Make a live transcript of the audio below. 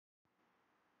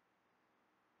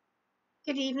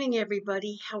Good evening,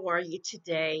 everybody. How are you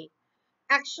today?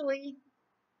 Actually,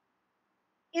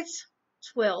 it's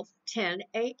 12:10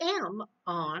 a.m.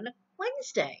 on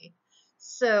Wednesday.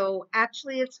 So,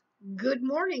 actually, it's good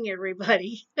morning,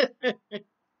 everybody.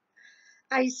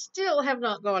 I still have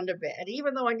not gone to bed,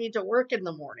 even though I need to work in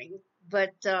the morning.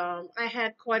 But I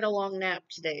had quite a long nap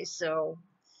today, so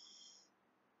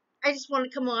I just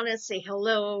want to come on and say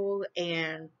hello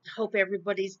and hope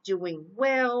everybody's doing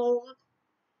well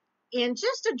and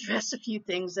just address a few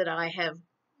things that I have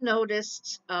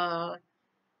noticed on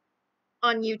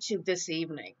YouTube this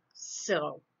evening.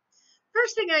 So,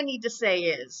 first thing I need to say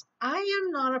is I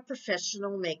am not a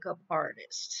professional makeup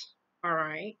artist. All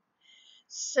right.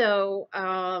 So,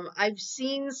 I've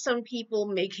seen some people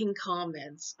making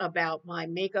comments about my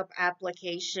makeup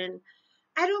application.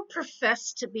 I don't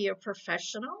profess to be a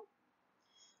professional.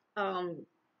 Um,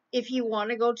 if you want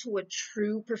to go to a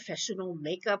true professional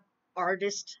makeup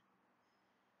artist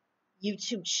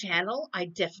YouTube channel, I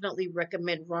definitely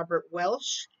recommend Robert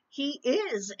Welsh. He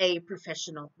is a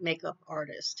professional makeup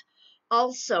artist.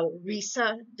 Also,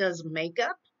 Risa does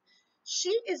makeup.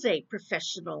 She is a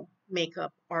professional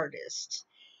makeup artist.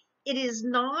 It is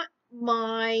not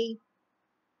my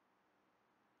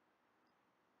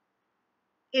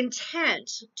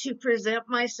intent to present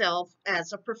myself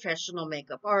as a professional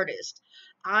makeup artist.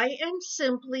 I am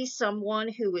simply someone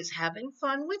who is having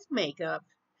fun with makeup,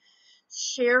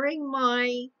 sharing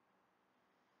my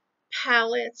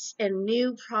palettes and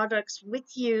new products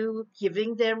with you,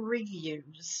 giving them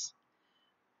reviews.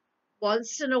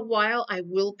 Once in a while, I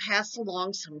will pass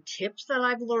along some tips that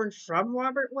I've learned from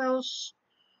Robert Welsh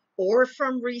or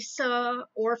from Risa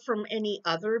or from any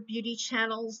other beauty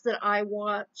channels that I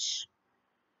watch.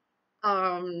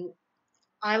 Um,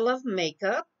 I love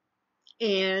makeup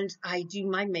and I do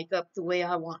my makeup the way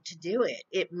I want to do it.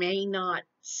 It may not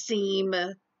seem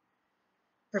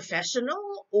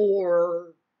professional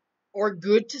or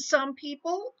good to some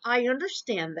people. I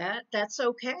understand that. That's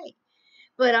okay.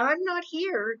 But I'm not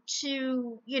here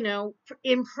to,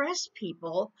 impress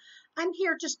people. I'm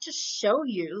here just to show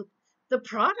you the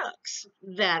products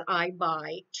that I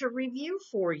buy to review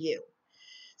for you.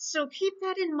 So keep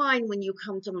that in mind when you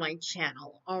come to my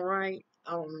channel, all right?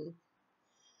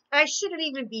 I shouldn't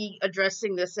even be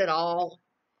addressing this at all,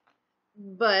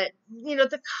 but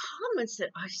the comments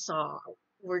that I saw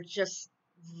were just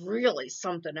really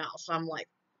something else. I'm like,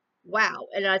 wow.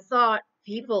 And I thought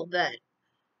people that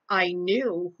I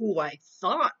knew who I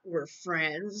thought were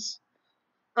friends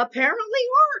apparently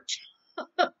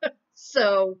weren't.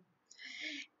 So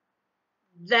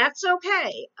that's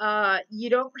okay. You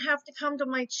don't have to come to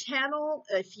my channel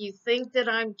if you think that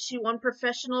I'm too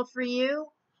unprofessional for you.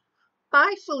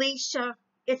 Bye, Felicia.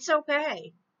 It's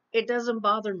okay. It doesn't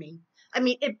bother me. I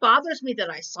mean, it bothers me that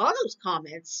I saw those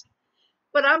comments,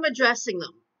 but I'm addressing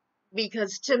them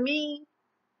because to me,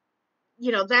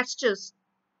 that's just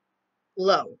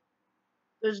low.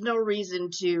 There's no reason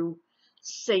to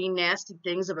say nasty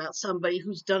things about somebody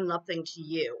who's done nothing to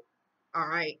you. All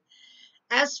right.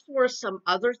 As for some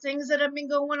other things that have been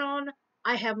going on,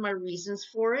 I have my reasons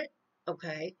for it.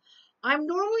 Okay. I'm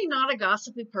normally not a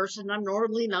gossipy person. I'm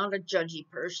normally not a judgy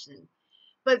person.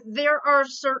 But there are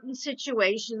certain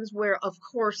situations where, of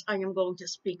course, I am going to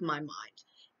speak my mind.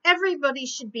 Everybody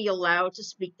should be allowed to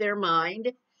speak their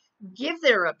mind, give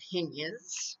their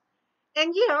opinions,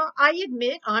 and yeah, I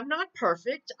admit I'm not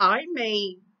perfect. I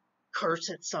may curse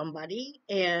at somebody,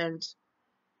 and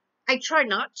I try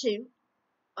not to.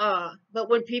 But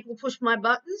when people push my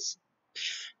buttons,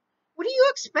 what do you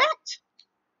expect?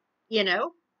 You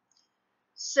know?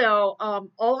 So,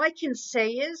 all I can say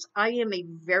is I am a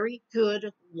very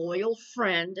good, loyal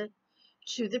friend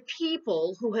to the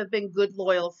people who have been good,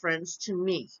 loyal friends to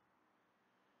me.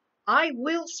 I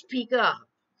will speak up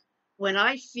when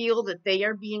I feel that they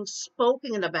are being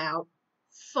spoken about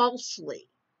falsely,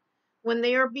 when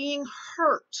they are being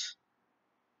hurt.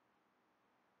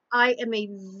 I am a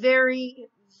very,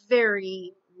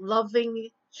 very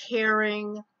loving,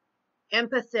 caring,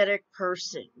 empathetic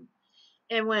person.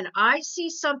 And when I see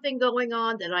something going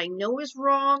on that I know is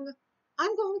wrong,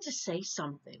 I'm going to say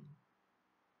something.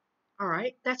 All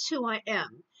right? That's who I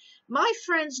am. My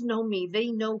friends know me,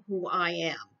 they know who I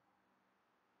am.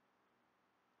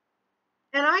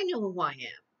 And I know who I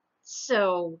am.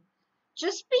 So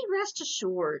just be rest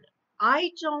assured,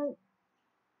 I don't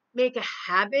make a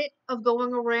habit of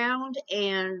going around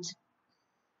and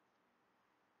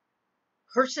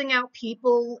cursing out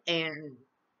people and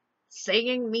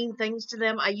saying mean things to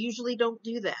them. I usually don't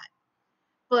do that.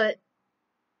 But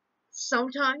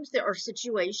sometimes there are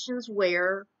situations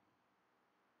where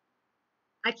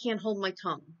I can't hold my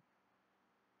tongue.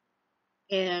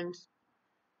 And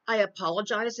I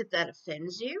apologize if that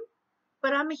offends you,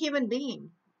 but I'm a human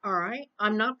being, all right?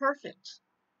 I'm not perfect.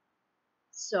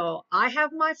 So I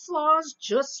have my flaws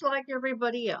just like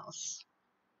everybody else.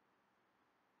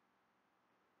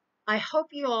 I hope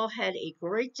you all had a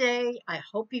great day. I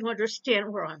hope you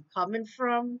understand where I'm coming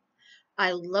from.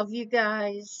 I love you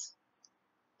guys.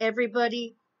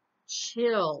 Everybody,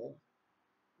 chill.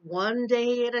 One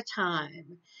day at a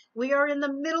time. We are in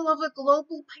the middle of a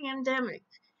global pandemic,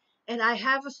 and I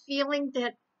have a feeling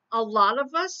that a lot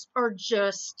of us are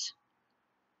just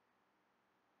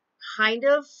kind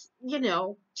of,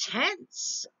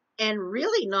 tense and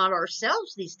really not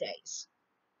ourselves these days.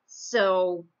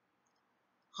 So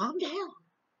calm down,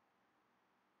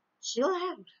 chill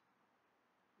out,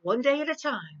 one day at a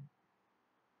time.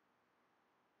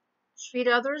 Treat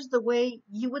others the way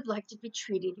you would like to be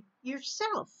treated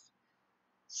yourself.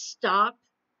 Stop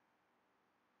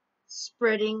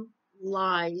spreading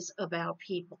lies about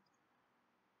people.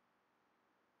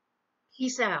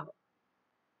 Peace out.